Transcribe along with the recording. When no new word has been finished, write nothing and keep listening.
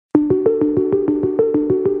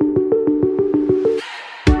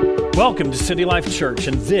Welcome to City Life Church,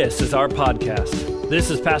 and this is our podcast. This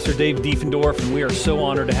is Pastor Dave Diefendorf, and we are so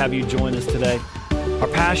honored to have you join us today. Our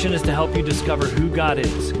passion is to help you discover who God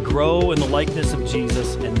is, grow in the likeness of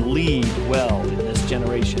Jesus, and lead well in this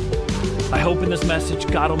generation. I hope in this message,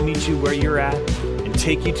 God will meet you where you're at and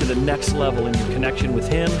take you to the next level in your connection with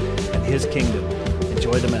Him and His kingdom.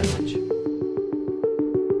 Enjoy the message.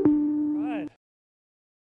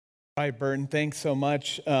 All right, Burton, thanks so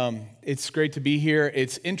much. It's great to be here.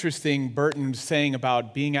 It's interesting, Burton saying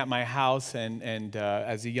about being at my house, and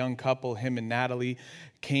as a young couple, him and Natalie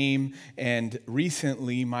came, and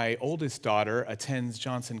recently my oldest daughter attends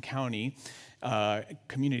Johnson County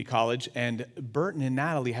Community College, and Burton and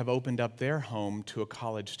Natalie have opened up their home to a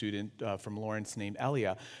college student from Lawrence named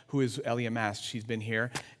Elia, who is Elia Mast. She's been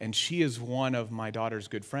here, and she is one of my daughter's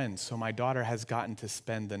good friends. So my daughter has gotten to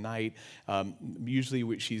spend the night.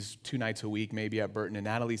 Usually she's 2 nights a week, maybe at Burton and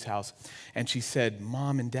Natalie's house. And she said,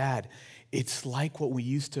 "Mom and Dad, it's like when we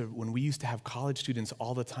used to have college students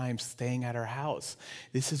all the time staying at our house.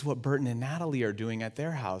 This is what Burton and Natalie are doing at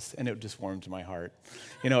their house." And it just warmed my heart.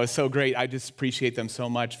 You know, it's so great. I just appreciate them so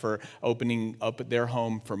much for opening up their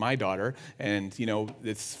home for my daughter. And, you know,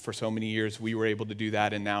 it's for so many years we were able to do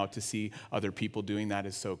that. And now to see other people doing that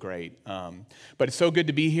is so great. But it's so good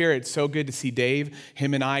to be here. It's so good to see Dave.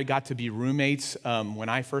 Him and I got to be roommates when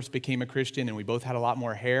I first became a Christian, and we both had a lot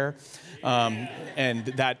more hair. And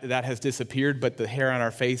that has disappeared, but the hair on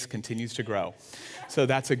our face continues to grow. So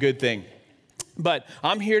that's a good thing. But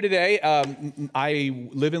I'm here today. I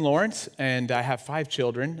live in Lawrence, and I have 5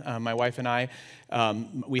 children. My wife and I,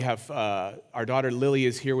 we have our daughter Lily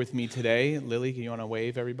is here with me today. Lily, you want to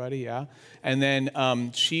wave, everybody? Yeah. And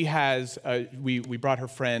then she has, we brought her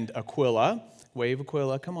friend Aquila. Wave,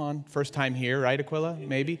 Aquila, come on. First time here, right, Aquila?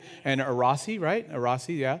 Maybe. And Arasi, right?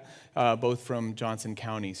 Arasi, yeah. Both from Johnson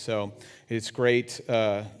County. So it's great.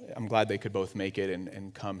 I'm glad they could both make it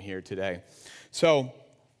and come here today. So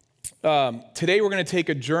today we're going to take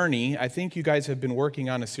a journey. I think you guys have been working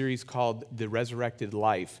on a series called The Resurrected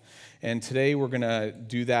Life. And today we're going to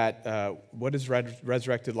do that. What does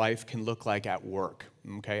resurrected life can look like at work?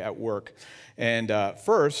 Okay, at work. And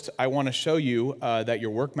first, I want to show you that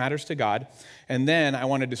your work matters to God. And then I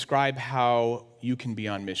want to describe how you can be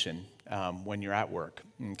on mission when you're at work.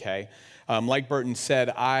 Okay. Like Burton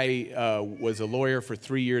said, I was a lawyer for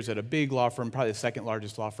 3 years at a big law firm, probably the second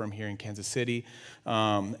largest law firm here in Kansas City.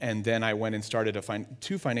 And then I went and started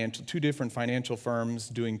two different financial firms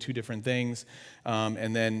doing 2 different things.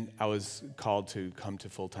 And then I was called to come to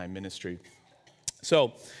full-time ministry.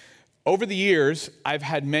 So over the years, I've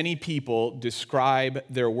had many people describe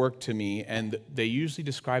their work to me, and they usually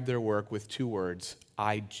describe their work with 2 words: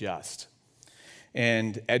 I just.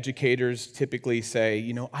 And educators typically say,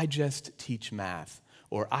 you know, I just teach math,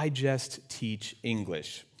 or I just teach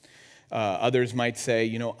English. Others might say,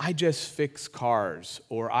 you know, I just fix cars,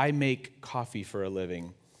 or I make coffee for a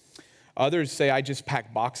living. Others say, I just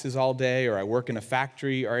pack boxes all day, or I work in a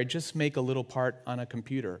factory, or I just make a little part on a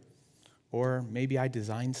computer. Or maybe I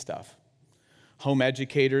design stuff. Home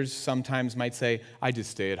educators sometimes might say, I just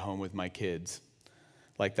stay at home with my kids.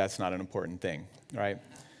 Like that's not an important thing, right?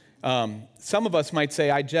 Some of us might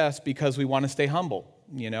say, I just because we want to stay humble,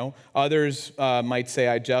 you know. Others might say,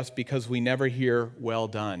 I just because we never hear well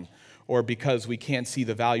done, or because we can't see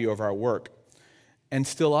the value of our work. And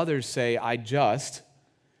still others say, I just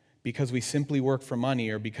because we simply work for money,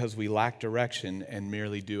 or because we lack direction and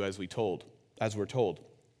merely do as we're told.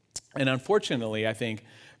 And unfortunately, I think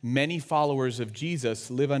many followers of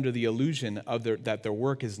Jesus live under the illusion of that their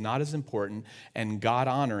work is not as important and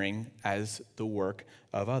God-honoring as the work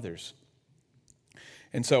of others.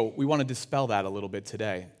 And so we want to dispel that a little bit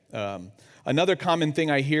today. Another common thing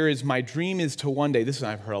I hear is, my dream is to one day, this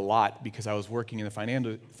I've heard a lot because I was working in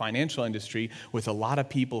the financial industry with a lot of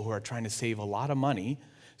people who are trying to save a lot of money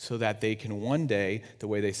so that they can one day, the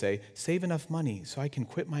way they say, save enough money so I can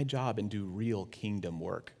quit my job and do real kingdom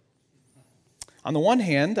work. On the one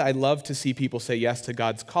hand, I love to see people say yes to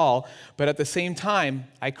God's call, but at the same time,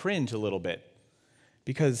 I cringe a little bit.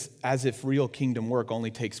 Because as if real kingdom work only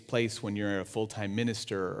takes place when you're a full-time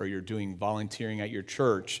minister, or you're doing volunteering at your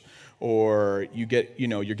church, or you're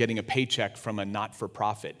getting a paycheck from a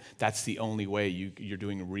not-for-profit. That's the only way you're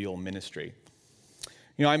doing real ministry.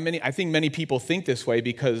 You know, I think many people think this way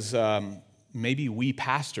because maybe we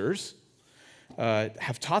pastors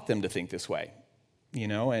have taught them to think this way. You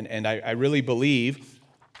know, and I really believe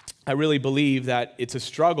that it's a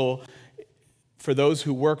struggle for those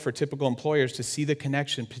who work for typical employers to see the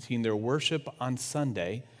connection between their worship on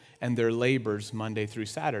Sunday and their labors Monday through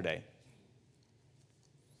Saturday.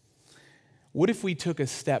 What if we took a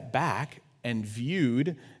step back and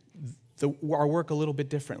viewed our work a little bit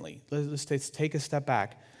differently? Let's take a step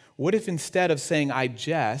back. What if instead of saying I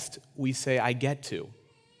jest, we say I get to?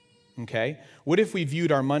 Okay? What if we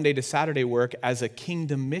viewed our Monday to Saturday work as a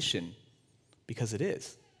kingdom mission? Because it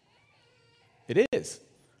is. It is.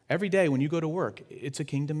 Every day when you go to work, it's a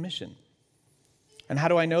kingdom mission. And how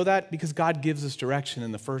do I know that? Because God gives us direction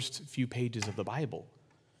in the first few pages of the Bible.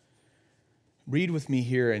 Read with me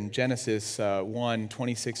here in Genesis 1,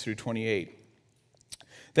 26 through 28.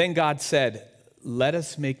 Then God said, "Let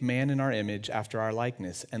us make man in our image after our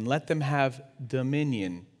likeness, and let them have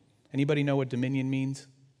dominion." Anybody know what dominion means?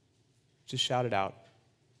 Just shout it out.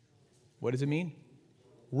 What does it mean?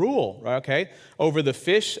 Rule, right? Okay. Over the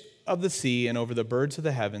fish of the sea, and over the birds of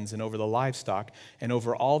the heavens, and over the livestock, and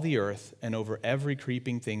over all the earth, and over every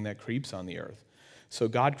creeping thing that creeps on the earth. So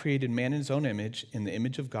God created man in his own image. In the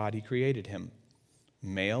image of God he created him.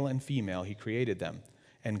 Male and female he created them.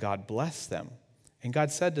 And God blessed them. And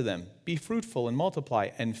God said to them, "Be fruitful and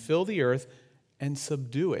multiply, and fill the earth and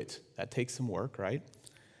subdue it." That takes some work, right?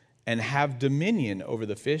 "And have dominion over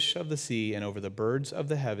the fish of the sea, and over the birds of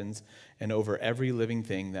the heavens, and over every living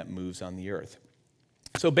thing that moves on the earth."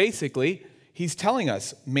 So basically, he's telling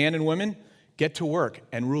us, man and women, get to work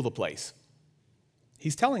and rule the place.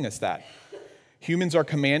 He's telling us that. Humans are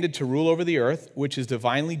commanded to rule over the earth, which is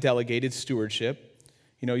divinely delegated stewardship.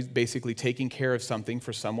 He's basically taking care of something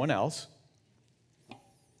for someone else.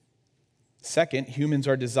 Second, humans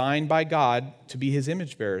are designed by God to be his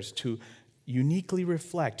image bearers, to uniquely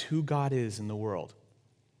reflect who God is in the world.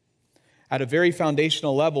 At a very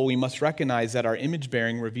foundational level, we must recognize that our image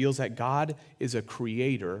bearing reveals that God is a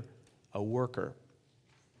creator, a worker.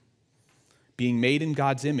 Being made in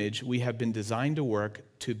God's image, we have been designed to work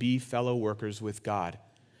to be fellow workers with God.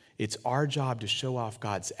 It's our job to show off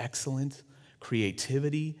God's excellence,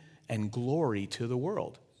 creativity, and glory to the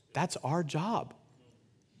world. That's our job.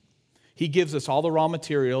 He gives us all the raw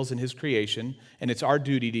materials in his creation, and it's our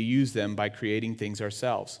duty to use them by creating things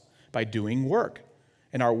ourselves, by doing work.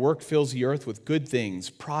 And our work fills the earth with good things,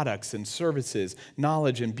 products and services,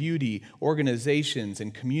 knowledge and beauty, organizations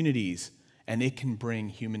and communities, and it can bring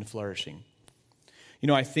human flourishing.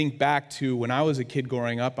 I think back to when I was a kid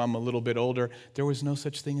growing up, I'm a little bit older, there was no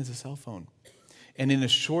such thing as a cell phone. And in a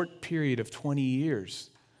short period of 20 years,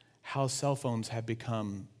 how cell phones have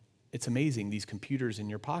become, it's amazing, these computers in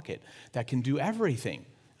your pocket that can do everything.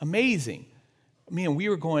 Amazing. We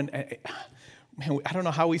were going, man, I don't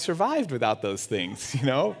know how we survived without those things,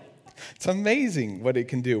 It's amazing what it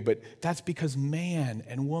can do. But that's because man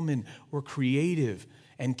and woman were creative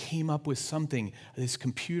and came up with something, this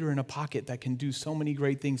computer in a pocket that can do so many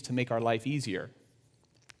great things to make our life easier.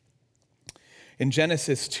 In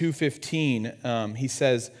Genesis 2:15, he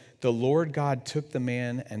says, "The Lord God took the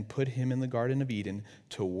man and put him in the Garden of Eden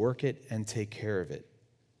to work it and take care of it."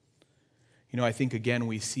 I think again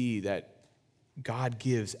we see that God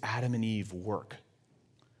gives Adam and Eve work.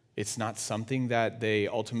 It's not something that they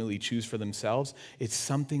ultimately choose for themselves. It's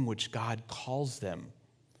something which God calls them.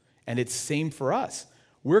 And it's same for us.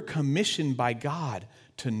 We're commissioned by God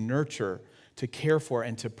to nurture, to care for,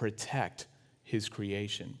 and to protect his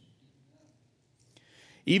creation.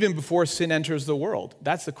 Even before sin enters the world.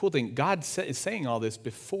 That's the cool thing. God is saying all this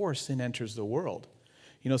before sin enters the world.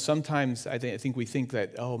 Sometimes I think we think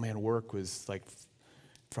that, oh man, work was like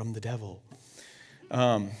from the devil.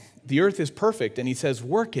 The earth is perfect, and he says,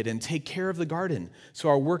 work it and take care of the garden. So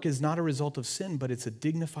our work is not a result of sin, but it's a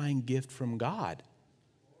dignifying gift from God.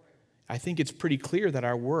 I think it's pretty clear that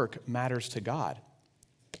our work matters to God.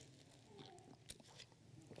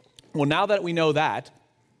 Well, now that we know that,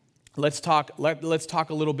 let's talk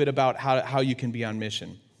a little bit about how you can be on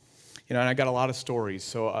mission. And I got a lot of stories,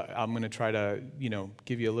 so I'm going to try to,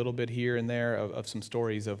 give you a little bit here and there of some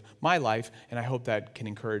stories of my life, and I hope that can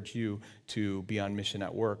encourage you to be on mission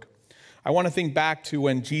at work. I want to think back to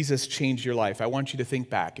when Jesus changed your life. I want you to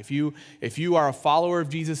think back. If you are a follower of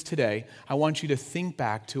Jesus today, I want you to think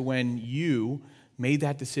back to when you made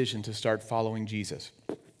that decision to start following Jesus.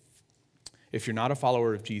 If you're not a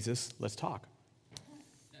follower of Jesus, let's talk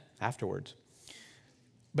afterwards.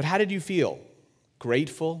 But how did you feel?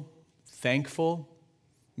 Grateful? Thankful?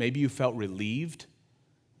 Maybe you felt relieved?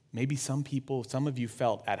 Maybe some of you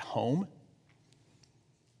felt at home?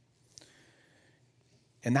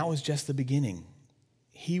 And that was just the beginning.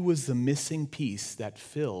 He was the missing piece that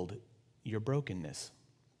filled your brokenness.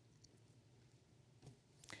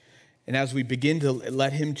 And as we begin to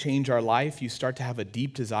let him change our life, you start to have a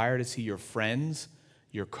deep desire to see your friends,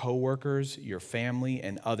 your coworkers, your family,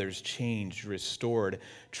 and others changed, restored,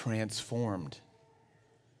 transformed.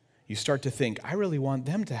 You start to think, I really want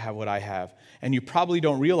them to have what I have. And you probably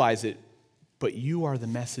don't realize it, but you are the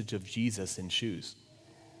message of Jesus in shoes.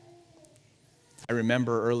 I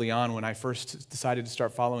remember early on when I first decided to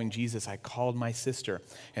start following Jesus, I called my sister,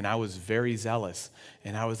 and I was very zealous.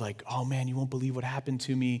 And I was like, oh man, you won't believe what happened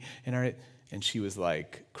to me. And she was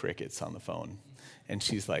like, crickets on the phone. And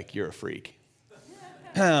she's like, you're a freak.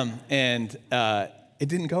 It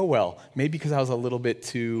didn't go well. Maybe because I was a little bit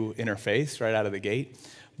too in her face right out of the gate.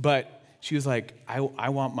 But she was like, I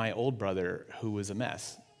want my old brother who was a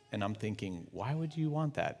mess. And I'm thinking, why would you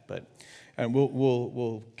want that? But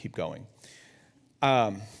we'll keep going.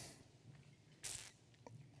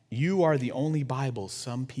 You are the only Bible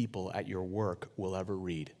some people at your work will ever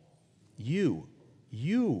read. You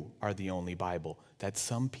are the only Bible that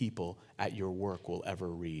some people at your work will ever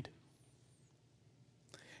read.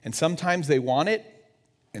 And sometimes they want it,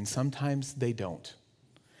 and sometimes they don't.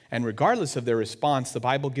 And regardless of their response, the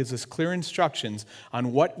Bible gives us clear instructions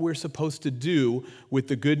on what we're supposed to do with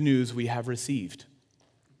the good news we have received.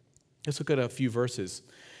 Let's look at a few verses.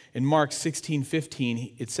 In Mark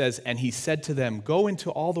 16:15, it says, and he said to them, go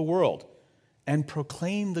into all the world and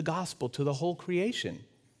proclaim the gospel to the whole creation.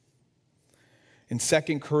 In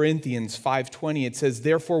 2 Corinthians 5:20, it says,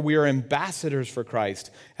 therefore we are ambassadors for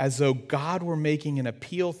Christ, as though God were making an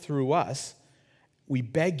appeal through us. We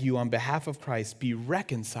beg you on behalf of Christ, be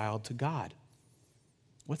reconciled to God.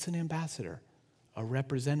 What's an ambassador? A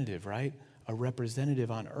representative, right? A representative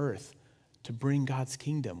on earth to bring God's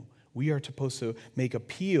kingdom. We are supposed to make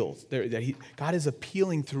appeals. God is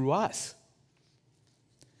appealing through us.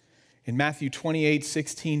 In Matthew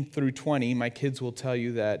 28:16 through 20, my kids will tell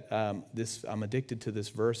you that I'm addicted to this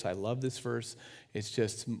verse. I love this verse. It's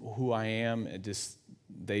just who I am.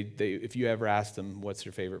 If you ever ask them what's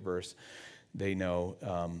your favorite verse, they know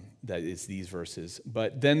that it's these verses.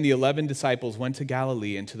 But then the 11 disciples went to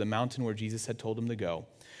Galilee and to the mountain where Jesus had told them to go.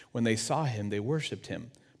 When they saw him, they worshiped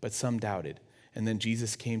him, but some doubted. And then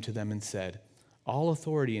Jesus came to them and said, all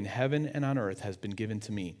authority in heaven and on earth has been given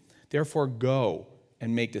to me. Therefore go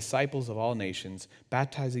and make disciples of all nations,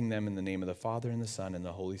 baptizing them in the name of the Father and the Son and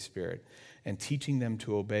the Holy Spirit, and teaching them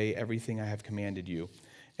to obey everything I have commanded you.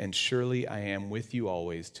 And surely I am with you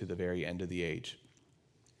always to the very end of the age.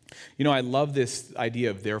 You know, I love this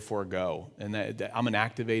idea of therefore go. And that I'm an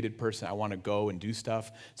activated person. I want to go and do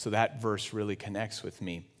stuff. So that verse really connects with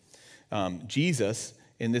me. Jesus,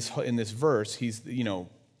 in this verse,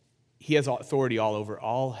 he has authority all over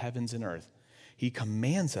all heavens and earth. He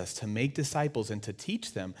commands us to make disciples and to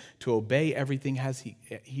teach them to obey everything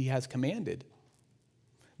he has commanded.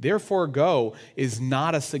 Therefore, go is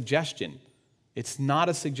not a suggestion. It's not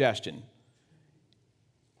a suggestion.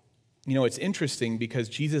 You know, it's interesting because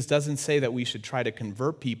Jesus doesn't say that we should try to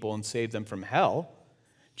convert people and save them from hell.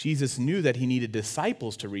 Jesus knew that he needed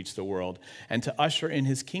disciples to reach the world and to usher in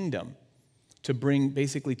his kingdom, to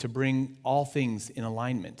bring all things in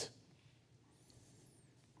alignment.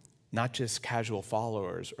 Not just casual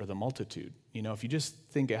followers or the multitude. You know, if you just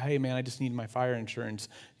think, hey man, I just need my fire insurance,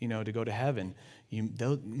 to go to heaven,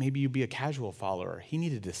 maybe you'd be a casual follower. He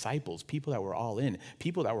needed disciples, people that were all in,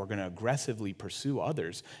 people that were going to aggressively pursue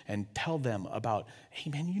others and tell them about, hey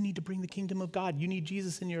man, you need to bring the kingdom of God. You need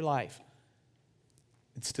Jesus in your life.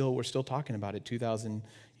 We're still talking about it 2,000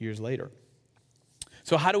 years later.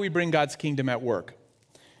 So how do we bring God's kingdom at work?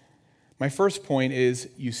 My first point is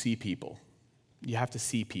you see people. You have to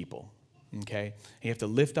see people, okay? And you have to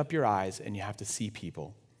lift up your eyes and you have to see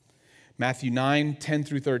people. Matthew 9:10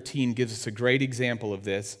 through 13 gives us a great example of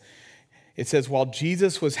this. It says, while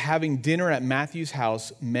Jesus was having dinner at Matthew's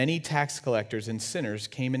house, many tax collectors and sinners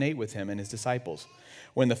came and ate with him and his disciples.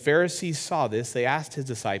 When the Pharisees saw this, they asked his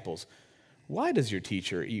disciples, why does your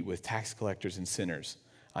teacher eat with tax collectors and sinners?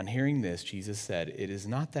 On hearing this, Jesus said, it is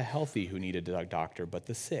not the healthy who need a doctor, but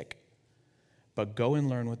the sick. But go and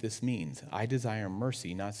learn what this means. I desire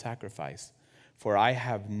mercy, not sacrifice. For I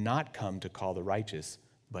have not come to call the righteous,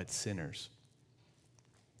 but sinners.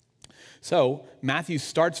 So Matthew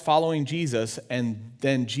starts following Jesus, and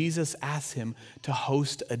then Jesus asks him to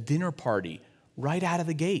host a dinner party right out of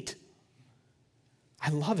the gate. I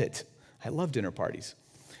love it. I love dinner parties.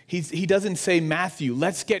 He doesn't say, Matthew,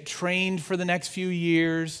 let's get trained for the next few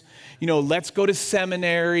years. Let's go to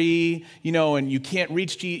seminary. And you can't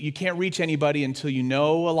reach anybody until you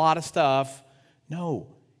know a lot of stuff. No,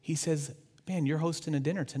 he says, man, you're hosting a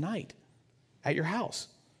dinner tonight at your house.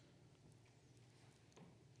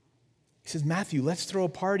 He says, Matthew, let's throw a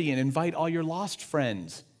party and invite all your lost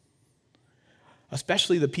friends,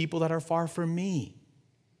 especially the people that are far from me.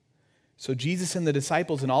 So Jesus and the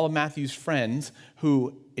disciples and all of Matthew's friends,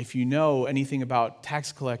 who, if you know anything about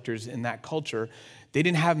tax collectors in that culture, they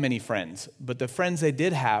didn't have many friends. But the friends they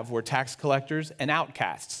did have were tax collectors and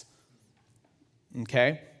outcasts.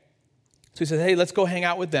 okay? So he says, hey, let's go hang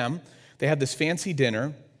out with them. They had this fancy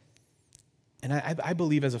dinner. And I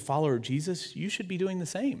believe as a follower of Jesus, you should be doing the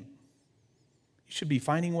same. You should be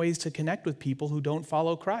finding ways to connect with people who don't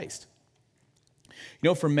follow Christ.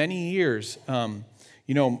 For many years,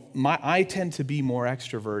 I tend to be more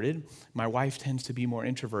extroverted. My wife tends to be more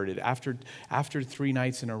introverted. After 3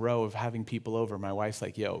 nights in a row of having people over, my wife's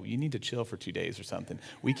like, yo, you need to chill for 2 days or something.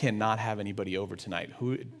 We cannot have anybody over tonight.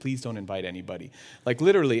 Please don't invite anybody. Like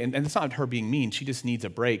literally, and it's not her being mean. She just needs a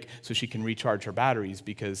break so she can recharge her batteries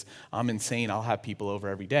because I'm insane. I'll have people over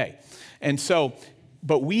every day. And so,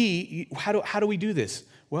 but how do we do this?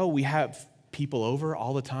 Well, we have people over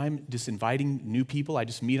all the time, just inviting new people. I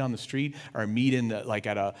just meet on the street or meet in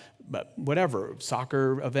at a whatever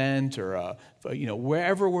soccer event or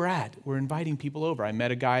wherever we're at. We're inviting people over. I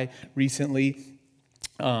met a guy recently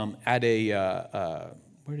at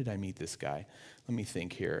where did I meet this guy? Let me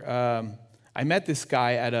think here. I met this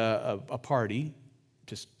guy at a party.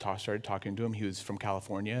 Started talking to him. He was from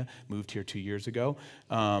California, moved here 2 years ago,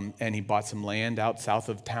 and he bought some land out south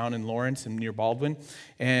of town in Lawrence and near Baldwin.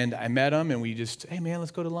 And I met him, and we just, hey man,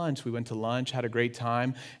 let's go to lunch. We went to lunch, had a great time.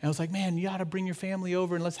 And I was like, man, you ought to bring your family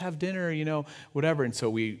over and let's have dinner, whatever. And so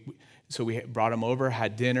we brought him over,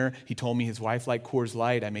 had dinner. He told me his wife liked Coors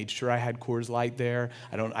Light. I made sure I had Coors Light there.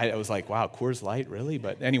 I was like, wow, Coors Light, really?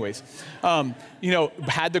 But anyways,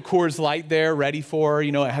 had the Coors Light there ready for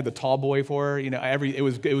her. I had the tall boy for her. It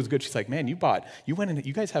was good. She's like, man, you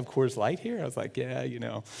guys have Coors Light here? I was like,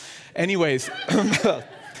 yeah, Anyways,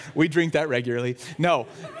 we drink that regularly. No,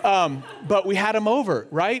 but we had him over,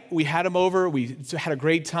 right? We had him over. We had a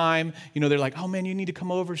great time. They're like, oh man, you need to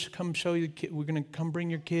come over. Come show you. We're going to come bring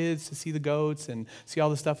your kids to see the goats and see all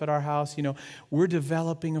the stuff at our house. We're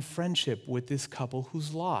developing a friendship with this couple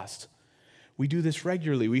who's lost. We do this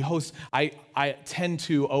regularly. We host. I tend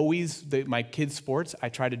to always, my kids' sports, I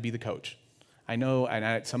try to be the coach. I know,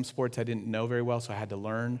 and some sports I didn't know very well, so I had to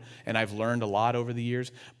learn, and I've learned a lot over the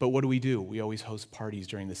years. But what do? We always host parties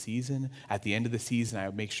during the season. At the end of the season, I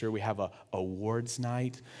make sure we have a awards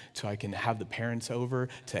night so I can have the parents over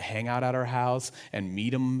to hang out at our house and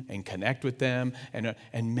meet them and connect with them. And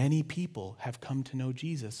many people have come to know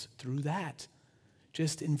Jesus through that.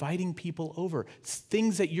 Just inviting people over.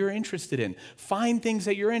 Things that you're interested in. Find things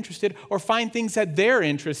that you're interested, or find things that they're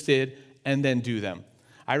interested, and then do them.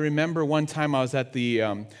 I remember one time I was at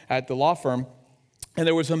the law firm, and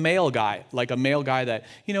there was a male guy that,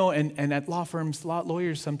 and at law firms,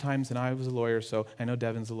 lawyers sometimes, and I was a lawyer, so I know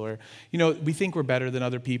Devin's a lawyer, we think we're better than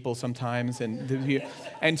other people sometimes,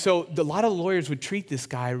 and so a lot of lawyers would treat this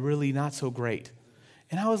guy really not so great.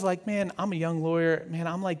 And I was like, man, I'm a young lawyer. Man,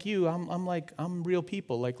 I'm like you. I'm real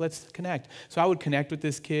people. Like, let's connect. So I would connect with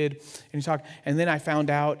this kid, and and then I found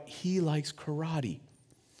out he likes karate.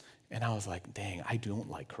 And I was like, dang, I don't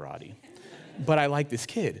like karate. But I like this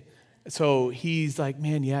kid. So he's like,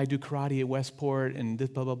 man, yeah, I do karate at Westport and this,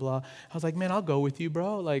 blah, blah, blah. I was like, man, I'll go with you,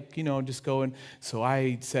 bro. Just go. And so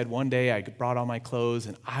I said one day I brought all my clothes,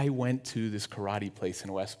 and I went to this karate place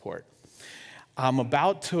in Westport.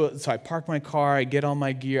 So I park my car, I get all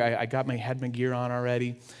my gear. I had my gear on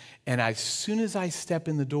already. And as soon as I step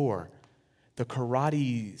in the door, the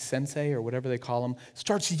karate sensei, or whatever they call him,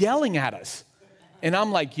 starts yelling at us. And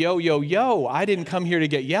I'm like, yo, I didn't come here to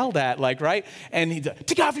get yelled at, right? And he's like,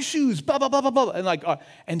 take off your shoes, blah, blah, blah, blah, blah. And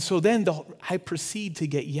and so then I proceed to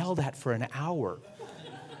get yelled at for an hour.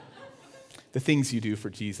 The things you do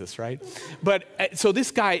for Jesus, right? But so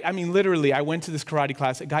this guy, literally, I went to this karate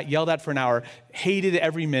class, I got yelled at for an hour, hated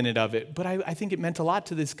every minute of it. But I think it meant a lot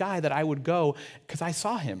to this guy that I would go because I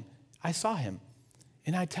saw him.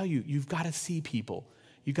 And I tell you, you've got to see people.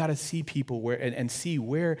 You've got to see people and see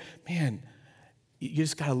where, man, you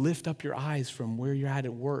just got to lift up your eyes from where you're at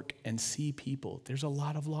work and see people. There's a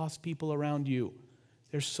lot of lost people around you.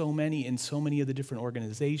 There's so many in so many of the different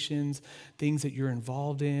organizations, things that you're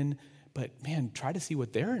involved in. But man, try to see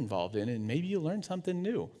what they're involved in, and maybe you'll learn something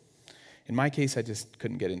new. In my case, I just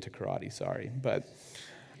couldn't get into karate, sorry. But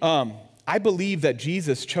I believe that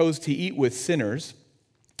Jesus chose to eat with sinners,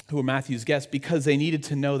 who were Matthew's guests, because they needed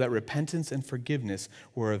to know that repentance and forgiveness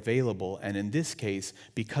were available. And in this case,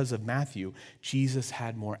 because of Matthew, Jesus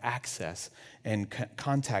had more access and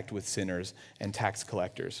contact with sinners and tax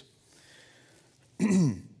collectors.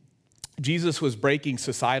 Jesus was breaking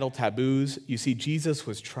societal taboos. You see, Jesus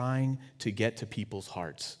was trying to get to people's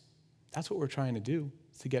hearts. That's what we're trying to do,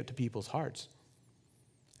 is to get to people's hearts.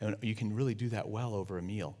 And you can really do that well over a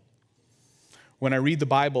meal. When I read the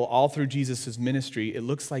Bible all through Jesus' ministry, it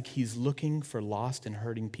looks like he's looking for lost and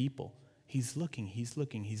hurting people. He's looking, he's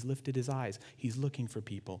lifted his eyes, he's looking for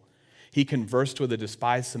people. He conversed with a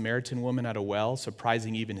despised Samaritan woman at a well,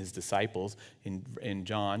 surprising even his disciples in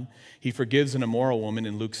John. He forgives an immoral woman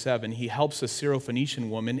in Luke 7. He helps a Syrophoenician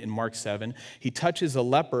woman in Mark 7. He touches a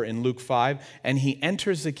leper in Luke 5. And he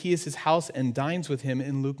enters Zacchaeus' house and dines with him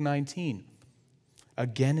in Luke 19.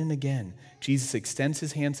 Again and again, Jesus extends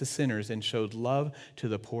his hands to sinners and showed love to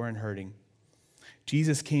the poor and hurting.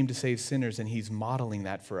 Jesus came to save sinners, and he's modeling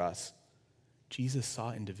that for us. Jesus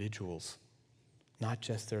saw individuals, not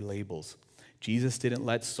just their labels. Jesus didn't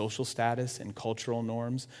let social status and cultural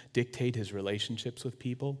norms dictate his relationships with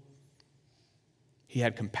people. He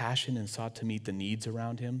had compassion and sought to meet the needs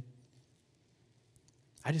around him.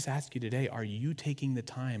 I just ask you today, are you taking the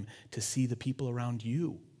time to see the people around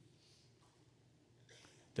you?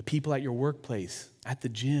 The people at your workplace, at the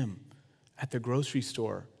gym, at the grocery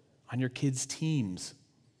store, on your kids' teams.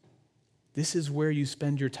 This is where you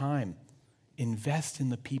spend your time. Invest in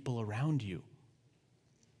the people around you.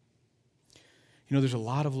 You know, there's a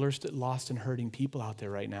lot of lost and hurting people out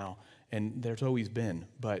there right now, and there's always been,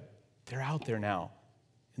 but they're out there now.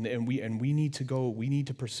 And we need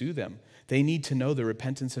to pursue them. They need to know that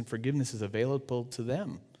repentance and forgiveness is available to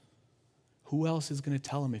them. Who else is going to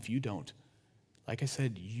tell them if you don't? Like I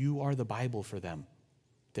said, you are the Bible for them.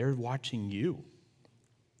 They're watching you.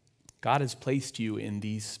 God has placed you in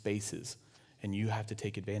these spaces, and you have to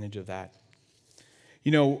take advantage of that.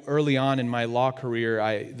 You know, early on in my law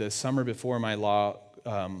career, the summer before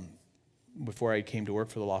before I came to work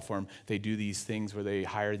for the law firm, they do these things where they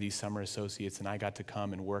hire these summer associates, and I got to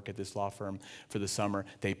come and work at this law firm for the summer.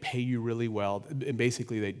 They pay you really well. And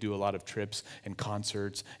basically, they do a lot of trips and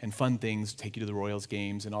concerts and fun things, take you to the Royals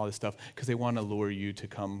games and all this stuff, because they want to lure you to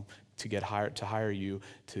come to get hired, to hire you,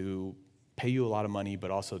 to pay you a lot of money, but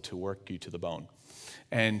also to work you to the bone.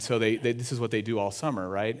 And so this is what they do all summer,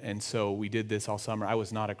 right? And so we did this all summer. I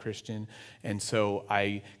was not a Christian, and so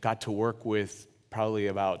I got to work with probably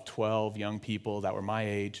about 12 young people that were my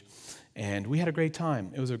age, and we had a great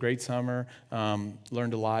time. It was a great summer,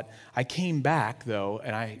 learned a lot. I came back, though,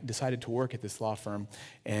 and I decided to work at this law firm,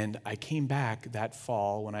 and I came back that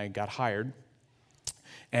fall when I got hired,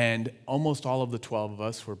 and almost all of the 12 of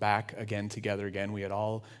us were back again together again. We had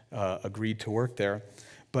all agreed to work there.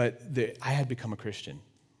 But I had become a Christian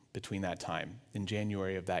between that time, in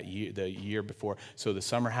January of that year, the year before. So the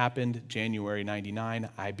summer happened, January 99,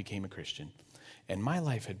 I became a Christian. And my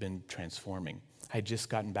life had been transforming. I had just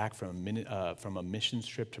gotten back from a missions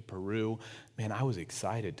trip to Peru. Man, I was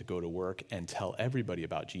excited to go to work and tell everybody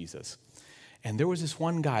about Jesus. And there was this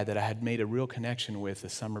one guy that I had made a real connection with the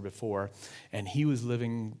summer before, and he was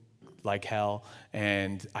living like hell.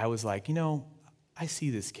 And I was like, you know, I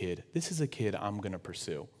see this kid. This is a kid I'm going to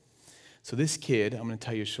pursue. So this kid, I'm going to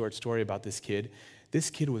tell you a short story about this kid.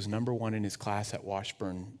 This kid was number one in his class at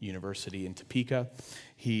Washburn University in Topeka.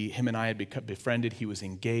 Him and I had befriended. He was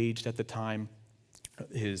engaged at the time.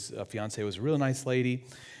 His fiancée was a real nice lady.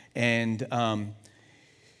 And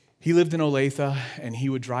he lived in Olathe, and he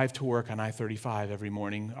would drive to work on I-35 every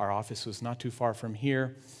morning. Our office was not too far from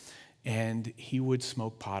here. And he would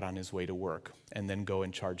smoke pot on his way to work and then go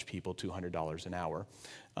and charge people $200 an hour.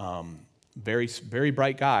 Very, very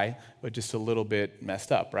bright guy, but just a little bit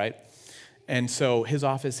messed up, right? And so his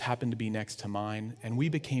office happened to be next to mine, and we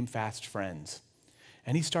became fast friends.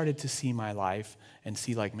 And he started to see my life and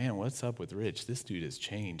see like, man, what's up with Rich? This dude has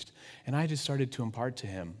changed. And I just started to impart to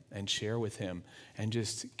him and share with him and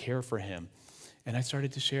just care for him. And I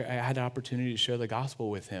started to share, I had the opportunity to share the gospel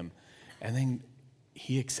with him. And then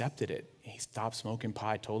he accepted it. He stopped smoking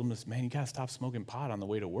pot. I told him, man, you got to stop smoking pot on the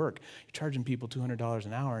way to work. You're charging people $200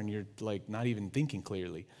 an hour, and you're like not even thinking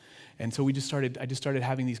clearly. And so I just started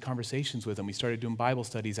having these conversations with him. We started doing Bible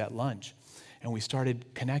studies at lunch, and we started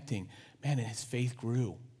connecting. Man, and his faith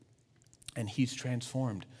grew, and he's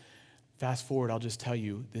transformed. Fast forward, I'll just tell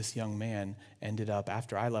you, this young man ended up,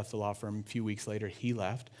 after I left the law firm, a few weeks later, he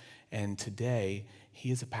left, and today,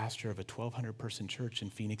 he is a pastor of a 1,200-person church in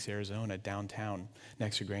Phoenix, Arizona, downtown,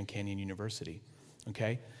 next to Grand Canyon University,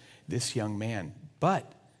 okay? This young man.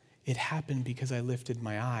 But it happened because I lifted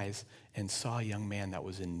my eyes and saw a young man that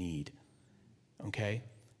was in need, okay?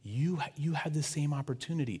 You had the same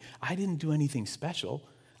opportunity. I didn't do anything special.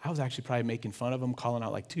 I was actually probably making fun of him, calling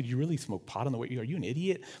out like, dude, you really smoke pot on the way? Are you an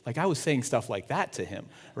idiot? Like I was saying stuff like that to him,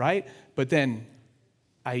 right? But then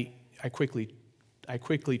I quickly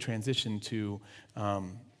transitioned to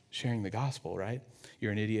sharing the gospel, right?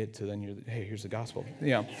 You're an idiot, so then hey, here's the gospel.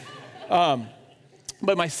 Yeah.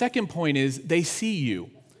 But my second point is they see you.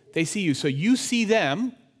 They see you. So you see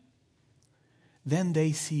them, then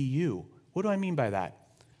they see you. What do I mean by that?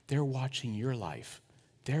 They're watching your life.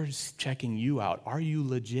 They're checking you out. Are you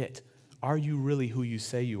legit? Are you really who you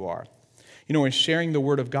say you are? You know, in sharing the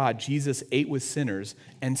word of God, Jesus ate with sinners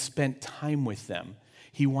and spent time with them.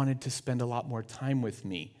 He wanted to spend a lot more time with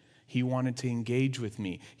me. He wanted to engage with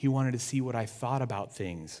me. He wanted to see what I thought about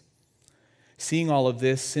things. Seeing all of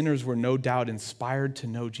this, sinners were no doubt inspired to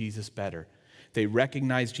know Jesus better. They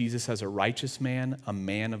recognized Jesus as a righteous man, a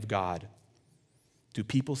man of God. Do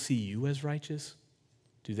people see you as righteous?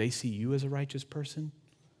 Do they see you as a righteous person?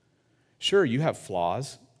 Sure, you have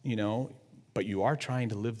flaws, but you are trying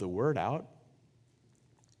to live the word out.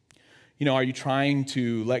 Are you trying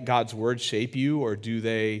to let God's word shape you, or do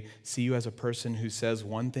they see you as a person who says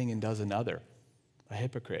one thing and does another? A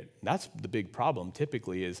hypocrite. That's the big problem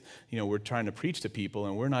typically is, we're trying to preach to people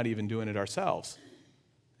and we're not even doing it ourselves.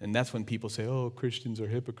 And that's when people say, oh, Christians are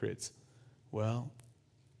hypocrites. Well,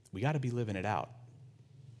 we got to be living it out.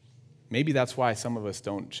 Maybe that's why some of us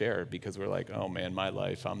don't share, because we're like, oh man, my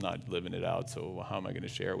life, I'm not living it out, so how am I going to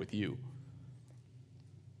share it with you?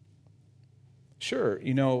 Sure,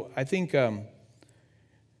 I think, the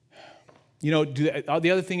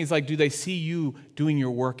other thing is like, do they see you doing your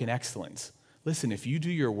work in excellence? Listen, if you do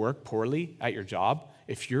your work poorly at your job,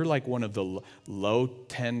 if you're like one of the low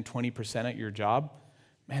 10, 20% at your job,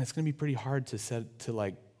 man, it's going to be pretty hard to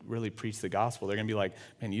really preach the gospel. They're going to be like,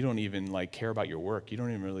 man, you don't even care about your work. You don't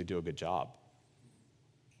even really do a good job.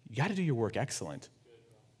 You got to do your work excellent.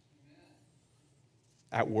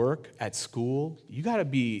 At work, at school, you got to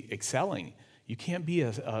be excelling. You can't be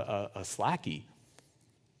a slacky.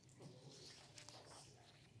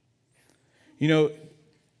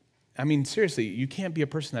 Seriously, you can't be a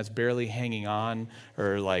person that's barely hanging on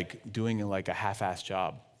or doing a half-assed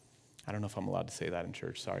job. I don't know if I'm allowed to say that in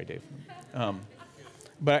church. Sorry, Dave.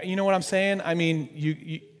 But you know what I'm saying?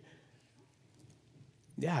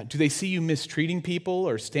 Do they see you mistreating people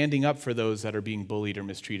or standing up for those that are being bullied or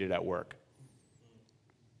mistreated at work?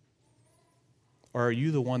 Or are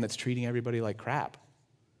you the one that's treating everybody like crap?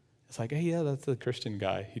 It's like, hey, yeah, that's the Christian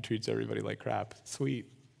guy. He treats everybody like crap.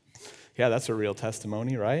 Sweet. Yeah, that's a real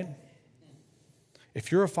testimony, right?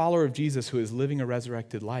 If you're a follower of Jesus who is living a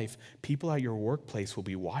resurrected life, people at your workplace will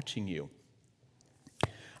be watching you.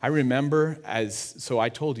 I remember so I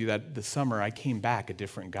told you that this summer I came back a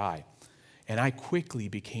different guy. And I quickly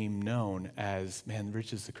became known as, man,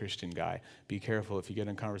 Rich is the Christian guy. Be careful, if you get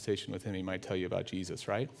in conversation with him, he might tell you about Jesus,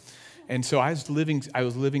 right? And so I was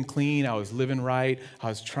living clean, I was living right, I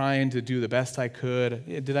was trying to do the best I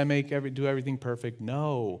could. Did I do everything perfect?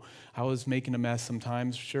 No. I was making a mess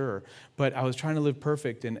sometimes, sure. But I was trying to live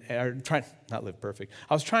perfect, not live perfect.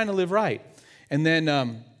 I was trying to live right. And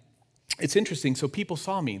then it's interesting, so people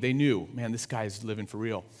saw me, they knew, man, this guy's living for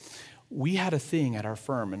real. We had a thing at our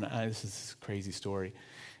firm, and this is a crazy story.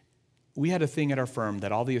 We had a thing at our firm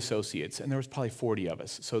that all the associates, and there was probably 40 of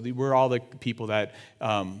us. So we're all the people that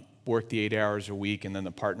work the 8 hours a week, and then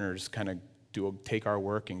the partners kind of take our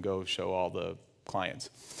work and go show all the clients.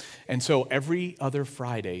 And so every other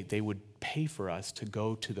Friday, they would pay for us to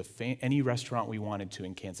go to any restaurant we wanted to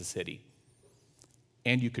in Kansas City.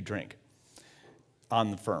 And you could drink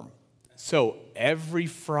on the firm. So every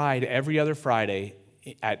other Friday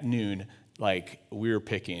at noon, we were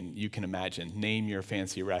picking, you can imagine, name your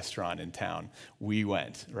fancy restaurant in town. We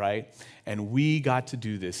went, right? And we got to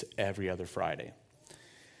do this every other Friday.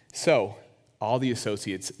 So all the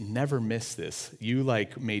associates never missed this. You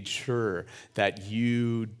made sure that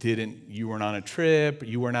you weren't on a trip,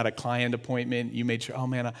 you weren't at a client appointment. You made sure, oh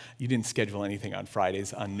man, you didn't schedule anything on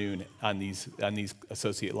Fridays on noon on these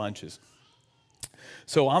associate lunches.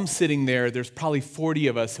 So I'm sitting there's probably 40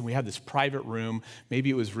 of us, and we have this private room. Maybe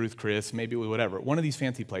it was Ruth Chris, maybe it was whatever, one of these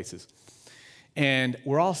fancy places. And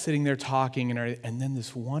we're all sitting there talking, and then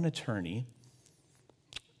this one attorney,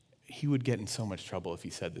 he would get in so much trouble if he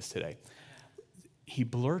said this today. He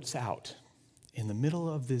blurts out in the middle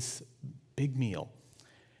of this big meal,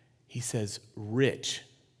 he says, Rich.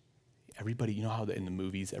 Everybody, you know how in the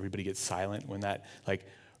movies, everybody gets silent when that,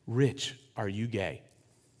 Rich, are you gay?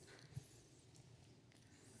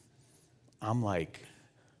 I'm like,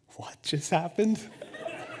 what just happened?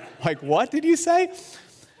 What did you say?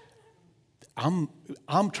 I'm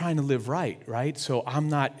trying to live right? So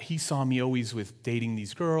he saw me always with dating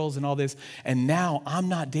these girls and all this, and now I'm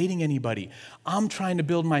not dating anybody. I'm trying to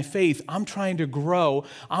build my faith. I'm trying to grow.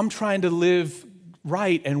 I'm trying to live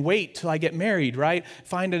right and wait till I get married, right?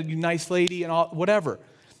 Find a nice lady and all, whatever.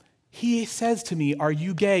 He says to me, are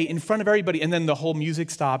you gay? In front of everybody. And then the whole music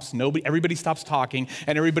stops. Everybody stops talking.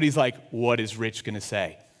 And everybody's like, what is Rich going to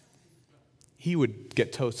say? He would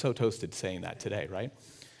get so toasted saying that today, right?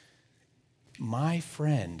 My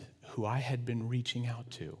friend who I had been reaching out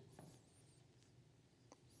to,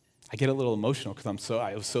 I get a little emotional because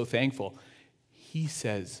I was so thankful. He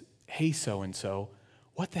says, hey, so-and-so,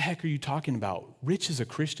 what the heck are you talking about? Rich is a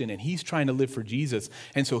Christian and he's trying to live for Jesus.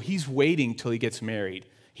 And so he's waiting till he gets married.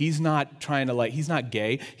 He's not he's not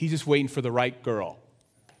gay. He's just waiting for the right girl.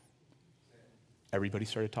 Everybody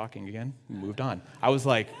started talking again. We moved on. I was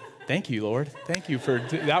like, thank you, Lord. Thank you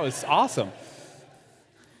that was awesome.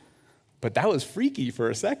 But that was freaky for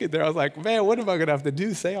a second there. I was like, man, what am I going to have to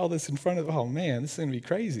do? Say all this in front of, oh man, this is going to be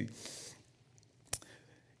crazy.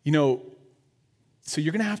 So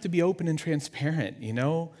you're going to have to be open and transparent,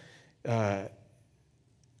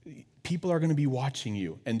 People are going to be watching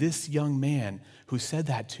you. And this young man who said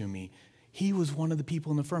that to me, he was one of the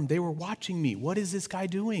people in the firm. They were watching me. What is this guy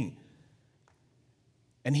doing?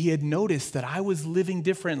 And he had noticed that I was living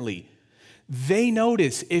differently. They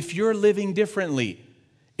notice if you're living differently.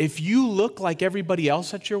 If you look like everybody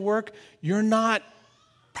else at your work, you're not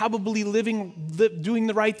probably doing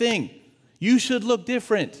the right thing. You should look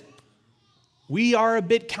different. We are a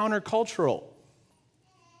bit countercultural,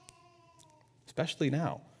 especially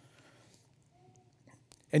now.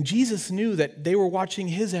 And Jesus knew that they were watching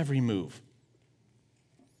his every move.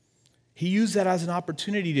 He used that as an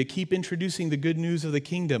opportunity to keep introducing the good news of the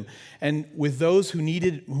kingdom and with those who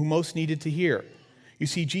most needed to hear. You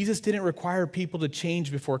see, Jesus didn't require people to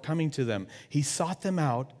change before coming to them. He sought them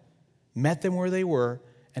out, met them where they were,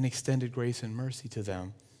 and extended grace and mercy to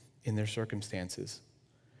them in their circumstances.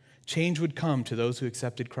 Change would come to those who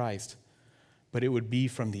accepted Christ, but it would be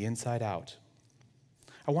from the inside out.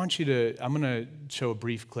 I'm going to show a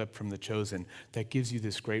brief clip from The Chosen that gives you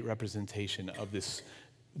this great representation of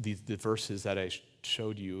the verses that I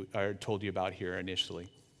showed you or told you about here initially.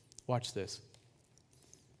 Watch this.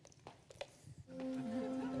 I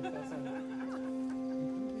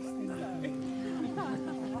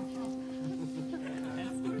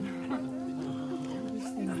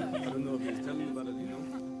don't know if he's telling you about it,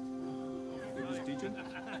 He was teaching.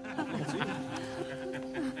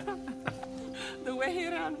 The way he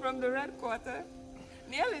ran from the red quarter,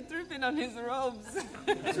 nearly tripping on his robes.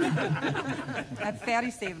 That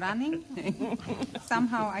Pharisee running?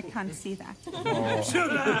 Somehow I can't see that.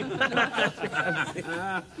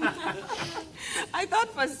 I thought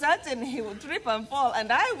for certain he would trip and fall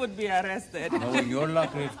and I would be arrested. Knowing your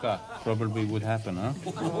luck, Rivka, probably would happen, huh?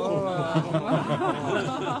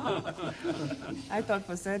 I thought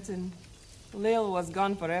for certain Lil was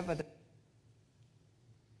gone forever.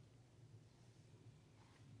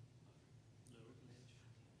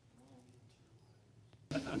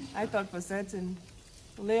 I thought for certain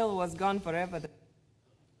Lil was gone forever.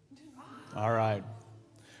 All right.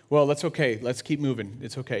 Well, that's okay. Let's keep moving.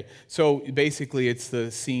 It's okay. So basically, it's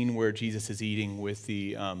the scene where Jesus is eating with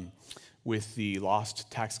the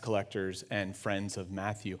lost tax collectors and friends of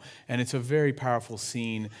Matthew. And it's a very powerful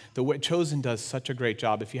scene. The Chosen does such a great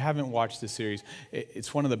job. If you haven't watched this series,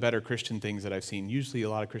 it's one of the better Christian things that I've seen. Usually a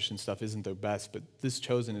lot of Christian stuff isn't the best, but this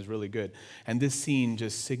Chosen is really good. And this scene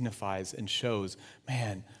just signifies and shows,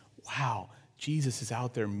 man, wow, Jesus is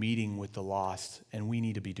out there meeting with the lost, and we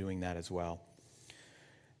need to be doing that as well.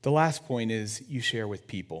 The last point is you share with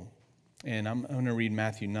people. And I'm going to read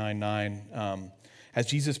Matthew 9:9. As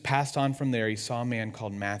Jesus passed on from there, he saw a man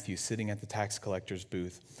called Matthew sitting at the tax collector's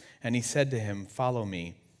booth. And he said to him, "Follow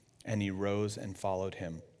me." And he rose and followed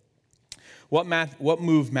him. What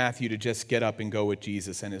moved Matthew to just get up and go with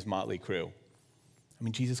Jesus and his motley crew? I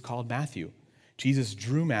mean, Jesus called Matthew. Jesus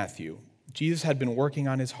drew Matthew. Jesus had been working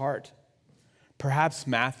on his heart. Perhaps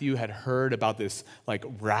Matthew had heard about this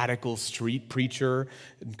radical street preacher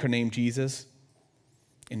named Jesus.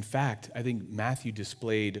 In fact, I think Matthew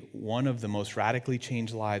displayed one of the most radically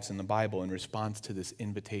changed lives in the Bible in response to this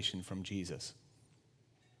invitation from Jesus.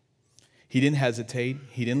 He didn't hesitate.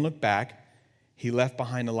 He didn't look back. He left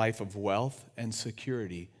behind a life of wealth and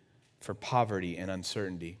security for poverty and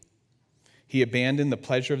uncertainty. He abandoned the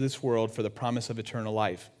pleasure of this world for the promise of eternal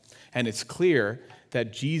life. And it's clear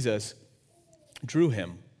that Jesus drew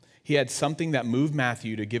him. He had something that moved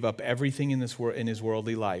Matthew to give up everything in his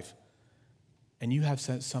worldly life. And you have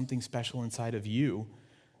something special inside of you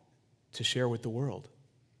to share with the world.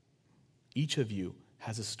 Each of you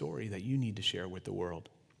has a story that you need to share with the world.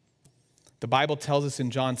 The Bible tells us in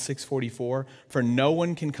John 6:44, "For no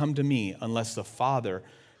one can come to me unless the Father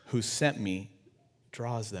who sent me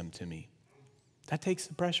draws them to me." That takes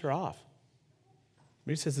the pressure off.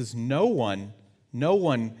 It says this, no one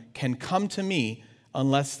can come to me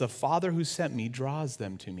unless the Father who sent me draws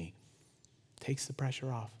them to me. Takes the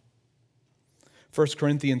pressure off. 1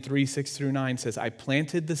 Corinthians 3:6-9 says, "I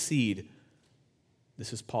planted the seed."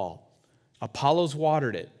 This is Paul. "Apollos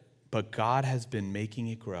watered it, but God has been making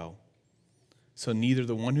it grow." So neither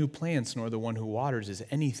the one who plants nor the one who waters is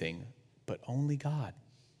anything, but only God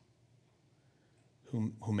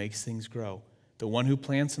who makes things grow. The one who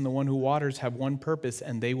plants and the one who waters have one purpose,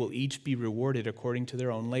 and they will each be rewarded according to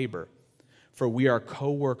their own labor. For we are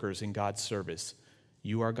co-workers in God's service.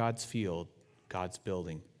 You are God's field, God's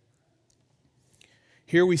building.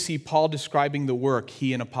 Here we see Paul describing the work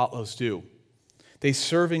he and Apollos do. They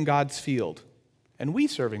serve in God's field, and we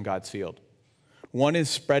serve in God's field. One is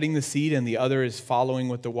spreading the seed, and the other is following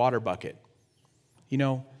with the water bucket. You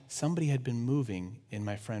know, somebody had been moving in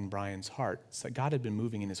my friend Brian's heart. So God had been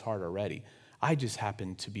moving in his heart already. I just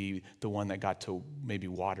happened to be the one that got to maybe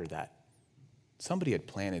water that. Somebody had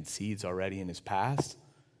planted seeds already in his past.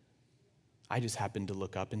 I just happened to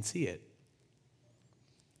look up and see it.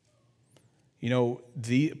 You know,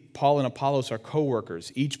 Paul and Apollos are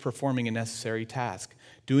co-workers, each performing a necessary task,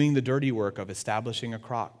 doing the dirty work of establishing a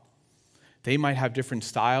crop. They might have different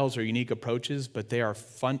styles or unique approaches, but they are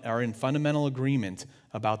in fundamental agreement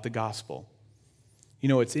about the gospel. You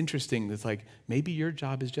know, it's interesting. It's like maybe your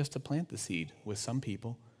job is just to plant the seed with some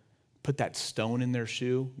people. Put that stone in their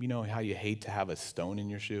shoe. You know how you hate to have a stone in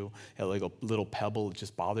your shoe? Like a little pebble, it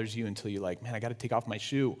just bothers you until you're like, man, I got to take off my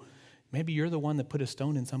shoe. Maybe you're the one that put a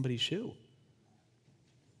stone in somebody's shoe.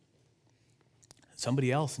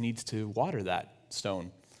 Somebody else needs to water that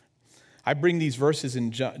stone. I bring these verses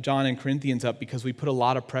in John and Corinthians up because we put a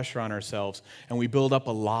lot of pressure on ourselves and we build up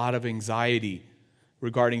a lot of anxiety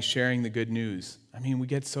regarding sharing the good news. I mean, we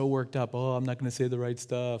get so worked up. Oh, I'm not going to say the right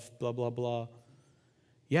stuff, blah, blah, blah.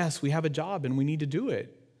 Yes, we have a job and we need to do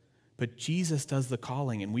it. But Jesus does the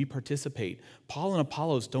calling and we participate. Paul and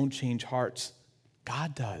Apollos don't change hearts.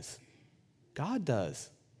 God does. God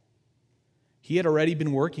does. He had already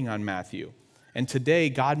been working on Matthew. And today,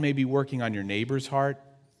 God may be working on your neighbor's heart,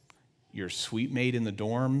 your suite mate in the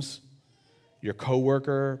dorms, your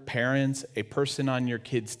coworker, parents, a person on your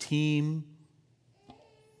kid's team.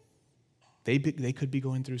 They could be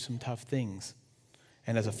going through some tough things.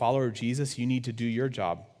 And as a follower of Jesus, you need to do your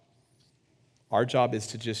job. Our job is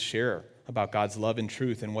to just share about God's love and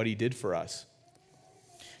truth and what he did for us.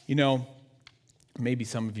 You know, maybe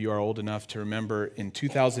some of you are old enough to remember in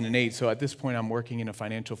 2008, so at this point I'm working in a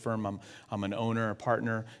financial firm. I'm an owner, a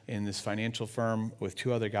partner in this financial firm with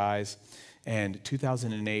two other guys. And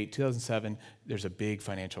 2008, 2007, there's a big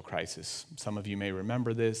financial crisis. Some of you may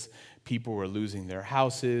remember this. People were losing their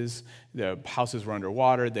houses. The houses were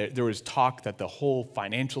underwater. There was talk that the whole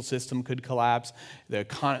financial system could collapse.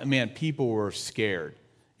 People were scared.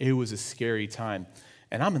 It was a scary time.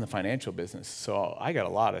 And I'm in the financial business, so I got a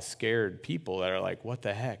lot of scared people that are like, what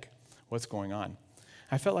the heck? What's going on?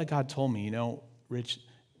 I felt like God told me, you know, Rich,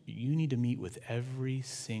 you need to meet with every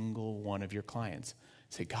single one of your clients.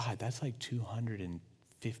 Say, God, that's like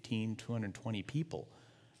 215, 220 people.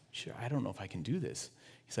 Sure, I don't know if I can do this.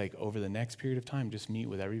 He's like, over the next period of time, just meet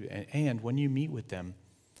with and when you meet with them,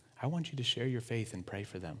 I want you to share your faith and pray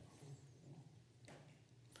for them.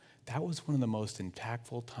 That was one of the most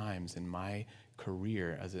impactful times in my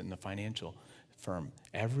career as in the financial firm.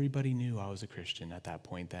 Everybody knew I was a Christian at that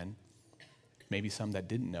point then. Maybe some that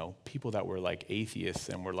didn't know. People that were like atheists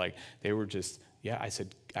and were like, they were just, yeah, I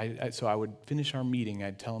said, so I would finish our meeting,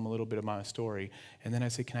 I'd tell them a little bit of my story, and then I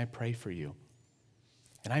said, can I pray for you?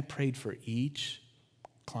 And I prayed for each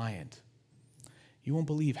client. You won't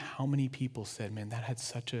believe how many people said, man, that had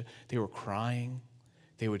they were crying.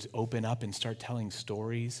 They would open up and start telling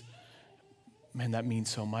stories. Man, that means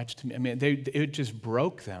so much to me. I mean, it just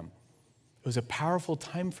broke them. It was a powerful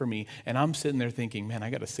time for me. And I'm sitting there thinking, man, I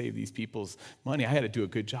got to save these people's money. I got to do a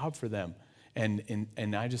good job for them.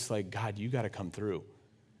 And I just like, God, you got to come through.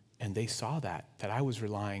 And they saw that I was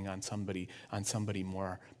relying on somebody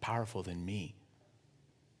more powerful than me.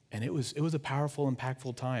 And it was a powerful,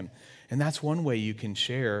 impactful time. And that's one way you can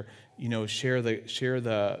share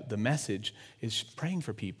the message is praying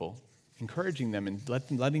for people, encouraging them and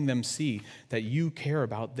letting them see that you care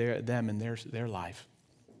about them and their life.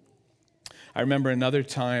 I remember another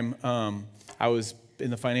time I was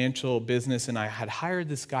in the financial business and I had hired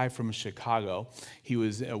this guy from Chicago. He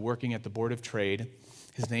was working at the Board of Trade.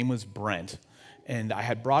 His name was Brent. And I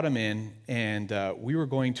had brought him in and we were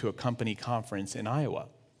going to a company conference in Iowa.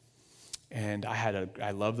 And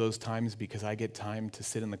I love those times because I get time to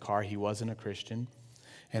sit in the car. He wasn't a Christian.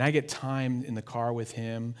 And I get time in the car with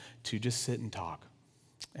him to just sit and talk.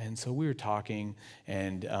 And so we were talking,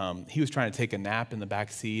 and he was trying to take a nap in the back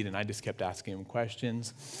seat, and I just kept asking him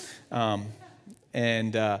questions.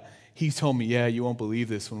 He told me, yeah, you won't believe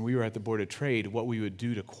this. When we were at the Board of Trade, what we would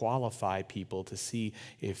do to qualify people to see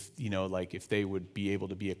if they would be able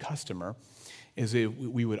to be a customer is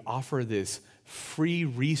we would offer this free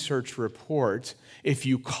research report if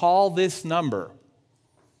you call this number.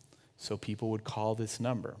 So people would call this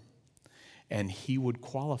number, and he would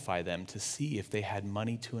qualify them to see if they had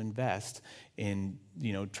money to invest in,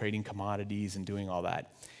 trading commodities and doing all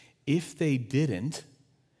that. If they didn't,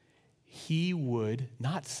 he would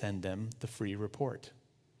not send them the free report.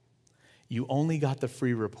 You only got the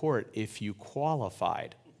free report if you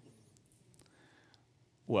qualified.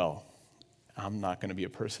 Well, I'm not going to be a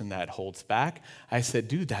person that holds back. I said,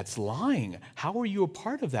 dude, that's lying. How are you a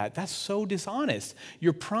part of that? That's so dishonest.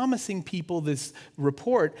 You're promising people this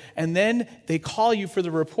report, and then they call you for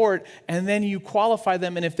the report, and then you qualify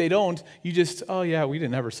them, and if they don't, you just, oh yeah, we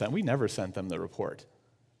never sent them the report.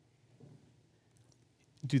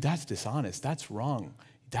 Dude, that's dishonest. That's wrong.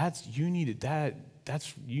 You need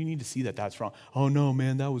to see that that's wrong. Oh no,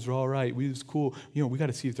 man, that was all right. It was cool. We got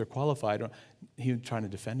to see if they're qualified. He was trying to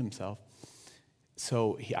defend himself.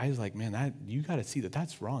 So I was like, man, you got to see that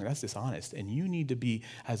that's wrong. That's dishonest. And you need to be,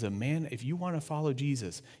 as a man, if you want to follow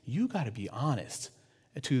Jesus, you got to be honest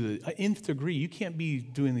to the nth degree. You can't be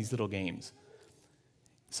doing these little games.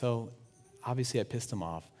 So obviously I pissed him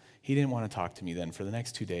off. He didn't want to talk to me then. For the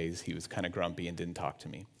next 2 days, he was kind of grumpy and didn't talk to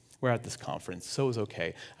me. We're at this conference, so it was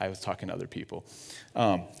okay. I was talking to other people.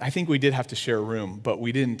 I think we did have to share a room, but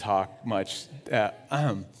we didn't talk much.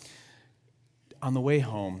 On the way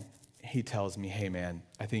home, he tells me, hey man,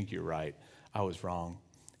 I think you're right. I was wrong.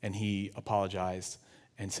 And he apologized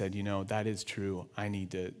and said, that is true. I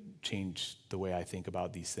need to change the way I think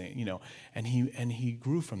about these things, And he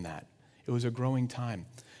grew from that. It was a growing time.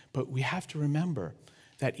 But we have to remember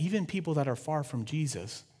that even people that are far from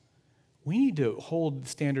Jesus, we need to hold the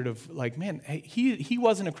standard of like, man, he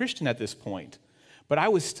wasn't a Christian at this point, but I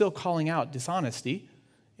was still calling out dishonesty.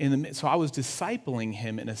 So I was discipling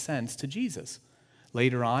him in a sense to Jesus.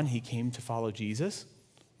 Later on, he came to follow Jesus,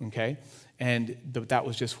 okay? And that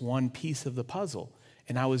was just one piece of the puzzle.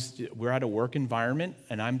 And we're at a work environment,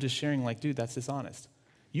 and I'm just sharing like, dude, that's dishonest.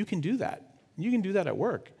 You can do that. You can do that at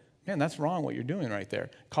work. Man, that's wrong what you're doing right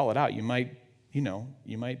there. Call it out. You might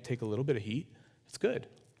take a little bit of heat. It's good.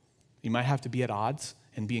 You might have to be at odds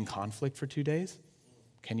and be in conflict for 2 days.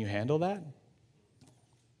 Can you handle that?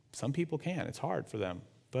 Some people can. It's hard for them.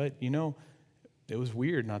 But, it was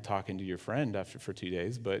weird not talking to your friend for 2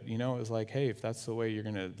 days. But, it was like, hey, if that's the way you're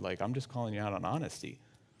going to, I'm just calling you out on honesty.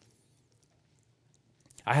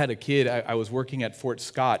 I had a kid, I was working at Fort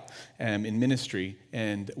Scott in ministry,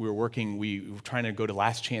 and we were trying to go to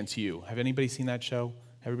Last Chance U. Have anybody seen that show?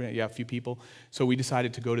 Everybody? Yeah, a few people. So we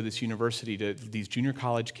decided to go to this university to these junior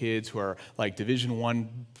college kids who are like Division I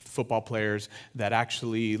football players that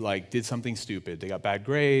actually did something stupid. They got bad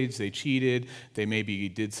grades, they cheated, they maybe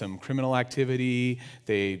did some criminal activity,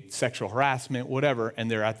 sexual harassment, whatever,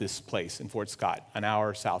 and they're at this place in Fort Scott, an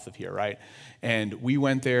hour south of here, right? And we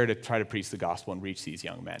went there to try to preach the gospel and reach these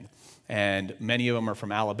young men. And many of them are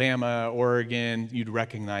from Alabama, Oregon. You'd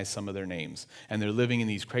recognize some of their names. And they're living in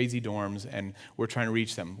these crazy dorms, and we're trying to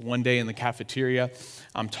reach them. One day in the cafeteria,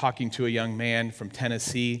 I'm talking to a young man from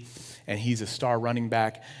Tennessee, and he's a star running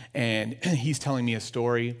back, and he's telling me a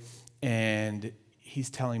story, and he's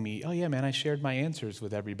telling me, oh yeah, man, I shared my answers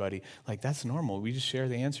with everybody. That's normal. We just share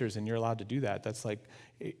the answers, and you're allowed to do that.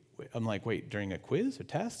 I'm like, wait, during a quiz or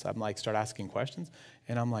test? I'm like, start asking questions,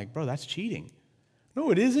 and I'm like, bro, that's cheating. No,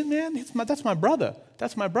 it isn't, man. That's my brother.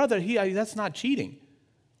 That's my brother. That's not cheating.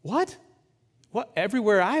 What?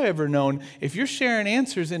 Everywhere I've ever known, if you're sharing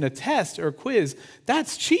answers in a test or a quiz,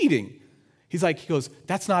 that's cheating. He goes,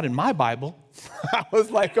 that's not in my Bible. I was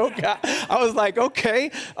like,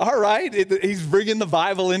 okay, all right. He's bringing the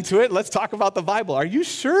Bible into it. Let's talk about the Bible. Are you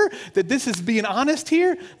sure that this is being honest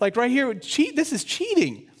here? Right here, this is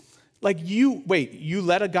cheating. You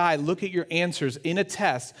let a guy look at your answers in a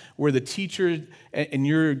test where the teacher, and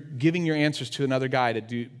you're giving your answers to another guy to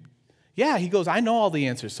do. Yeah, he goes, I know all the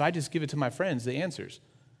answers, so I just give it to my friends, the answers.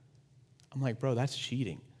 I'm like, bro, that's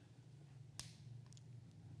cheating.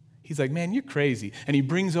 He's like, man, you're crazy. And he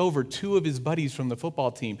brings over 2 of his buddies from the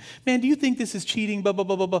football team. Man, do you think this is cheating? Blah, blah,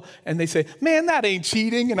 blah, blah, blah. And they say, man, that ain't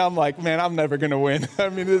cheating. And I'm like, man, I'm never going to win.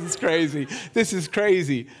 This is crazy. This is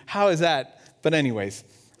crazy. How is that? But anyways,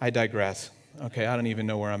 I digress. Okay, I don't even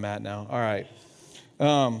know where I'm at now. All right.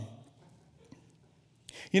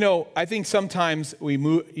 I think sometimes we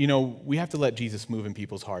have to let Jesus move in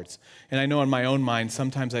people's hearts. And I know in my own mind,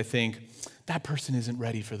 sometimes I think, that person isn't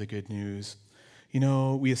ready for the good news.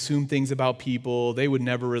 We assume things about people. They would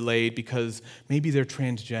never relate because maybe they're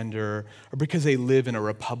transgender, or because they live in a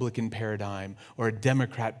Republican paradigm or a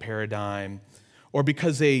Democrat paradigm, or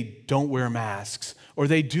because they don't wear masks, or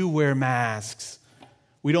they do wear masks.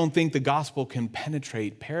 We don't think the gospel can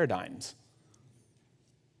penetrate paradigms.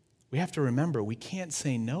 We have to remember we can't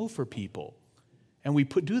say no for people. And we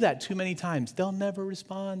do that too many times. They'll never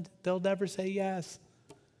respond. They'll never say yes.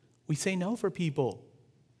 We say no for people.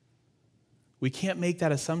 We can't make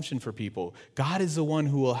that assumption for people. God is the one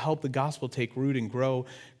who will help the gospel take root and grow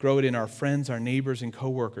it in our friends, our neighbors, and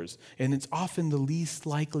coworkers. And it's often the least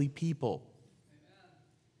likely people.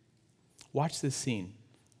 Watch this scene.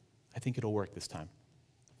 I think it'll work this time.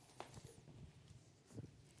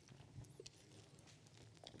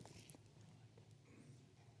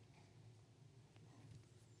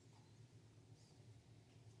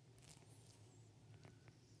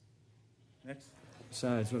 Next.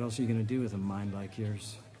 Besides, what else are you going to do with a mind like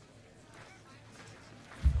yours?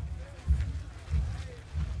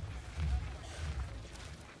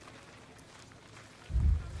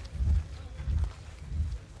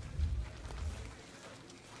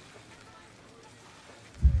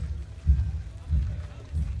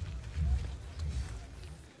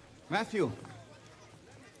 Matthew.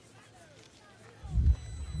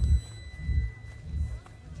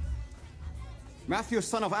 Matthew,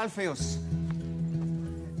 son of Alphaeus.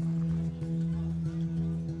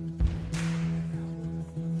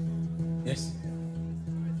 Yes.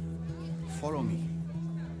 Follow me.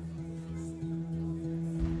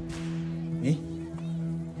 Me?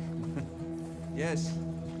 Yes,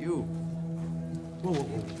 you. Whoa.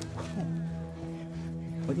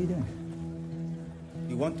 What are you doing?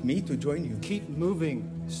 You want me to join you? Keep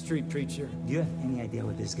moving, street preacher. Do you have any idea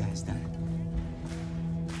what this guy's done?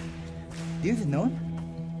 Do you even know him?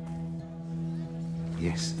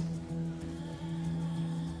 Yes.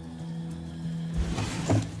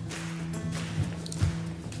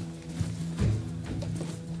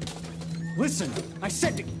 Listen, I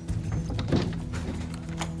said to...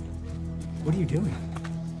 What are you doing?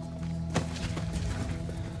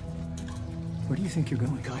 Where do you think you're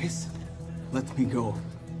going? Guys, let me go.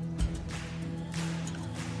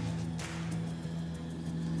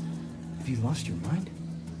 Have you lost your mind?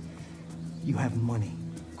 You have money.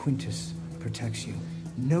 Quintus protects you.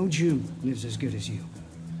 No Jew lives as good as you.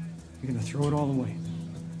 You're gonna throw it all away.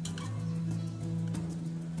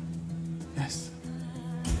 Yes.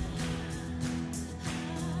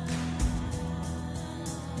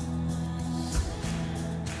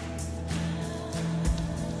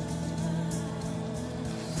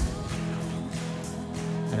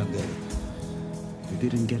 I don't get it. You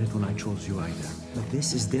didn't get it when I chose you either. But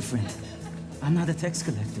this is different. I'm not a tax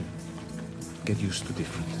collector. Get used to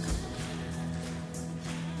different.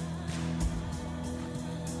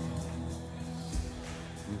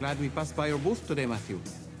 I'm glad we passed by your booth today, Matthew.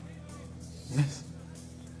 Yes.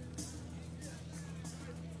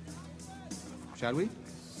 Shall we?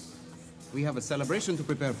 We have a celebration to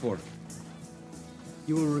prepare for.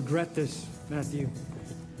 You will regret this, Matthew.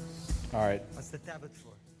 All right. What's the tablet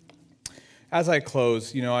for? As I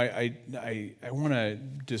close, I want to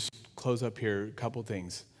just close up here a couple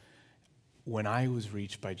things. When I was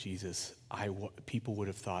reached by Jesus, people would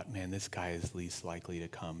have thought, man, this guy is least likely to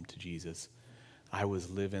come to Jesus. I was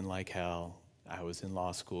living like hell. I was in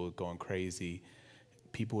law school going crazy.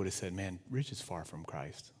 People would have said, man, Rich is far from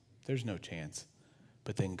Christ. There's no chance.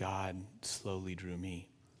 But then God slowly drew me.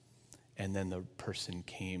 And then the person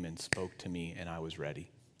came and spoke to me, and I was ready.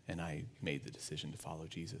 And I made the decision to follow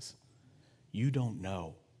Jesus. You don't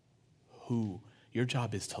know who. Your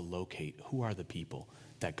job is to locate who are the people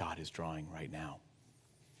that God is drawing right now.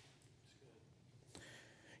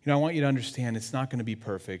 I want you to understand it's not going to be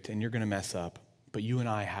perfect and you're going to mess up, but you and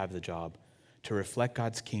I have the job to reflect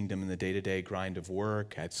God's kingdom in the day-to-day grind of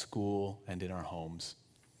work, at school, and in our homes.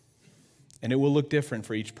 And it will look different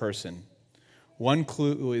for each person. One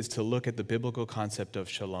clue is to look at the biblical concept of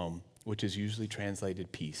shalom, which is usually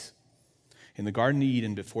translated peace. In the Garden of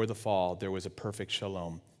Eden before the fall, there was a perfect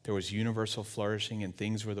shalom. There was universal flourishing and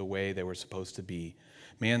things were the way they were supposed to be.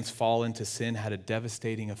 Man's fall into sin had a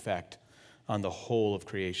devastating effect on the whole of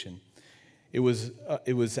creation. It was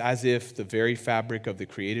as if the very fabric of the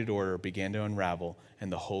created order began to unravel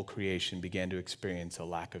and the whole creation began to experience a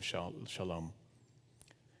lack of shalom.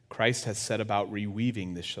 Christ has set about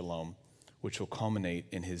reweaving this shalom, which will culminate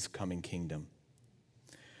in his coming kingdom.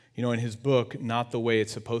 In his book, Not the Way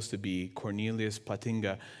It's Supposed to Be, Cornelius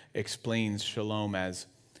Plantinga explains shalom as,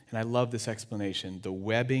 and I love this explanation, the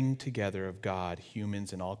webbing together of God,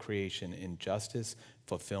 humans, and all creation in justice,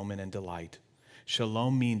 fulfillment, and delight.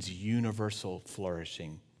 Shalom means universal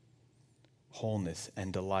flourishing, wholeness,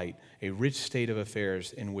 and delight, a rich state of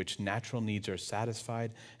affairs in which natural needs are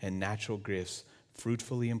satisfied and natural gifts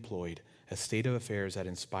fruitfully employed, a state of affairs that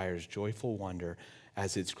inspires joyful wonder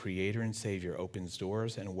as its creator and savior opens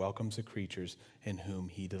doors and welcomes the creatures in whom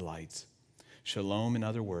he delights. Shalom, in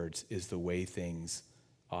other words, is the way things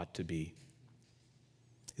ought to be.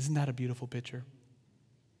 Isn't that a beautiful picture?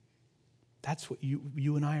 That's what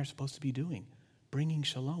you and I are supposed to be doing, bringing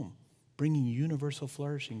shalom, bringing universal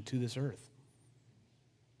flourishing to this earth.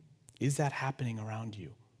 Is that happening around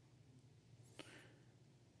you?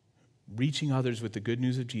 Reaching others with the good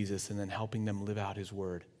news of Jesus and then helping them live out his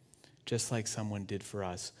word, just like someone did for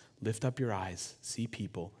us. Lift up your eyes, see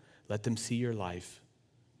people, let them see your life.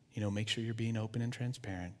 Make sure you're being open and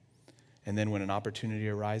transparent. And then when an opportunity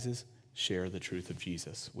arises, share the truth of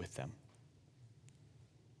Jesus with them.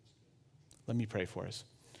 Let me pray for us.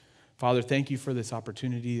 Father, thank you for this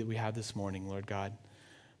opportunity that we have this morning, Lord God.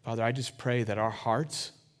 Father, I just pray that our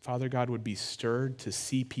hearts, Father God, would be stirred to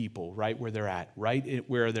see people right where they're at,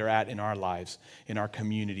 where they're at in our lives, in our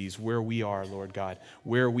communities, where we are, Lord God,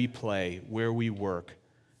 where we play, where we work.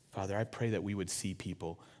 Father, I pray that we would see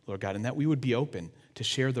people, Lord God, and that we would be open to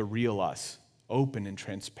share the real us, open and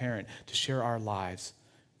transparent, to share our lives,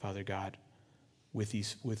 Father God, with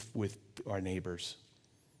our neighbors.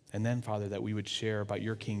 And then, Father, that we would share about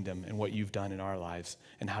your kingdom and what you've done in our lives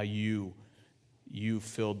and how you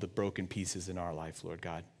filled the broken pieces in our life, Lord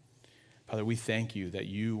God. Father, we thank you that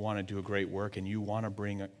you want to do a great work and you want to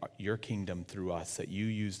bring your kingdom through us, that you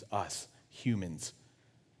used us, humans,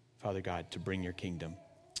 Father God, to bring your kingdom.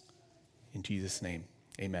 In Jesus' name,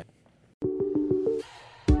 amen.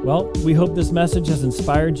 Well, we hope this message has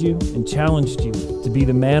inspired you and challenged you to be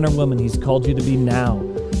the man or woman he's called you to be now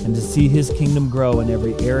and to see his kingdom grow in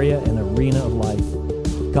every area and arena of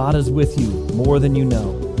life. God is with you more than you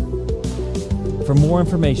know. For more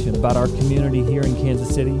information about our community here in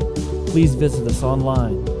Kansas City, please visit us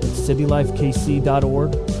online at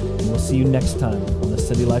citylifekc.org, and we'll see you next time on the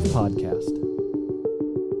City Life Podcast.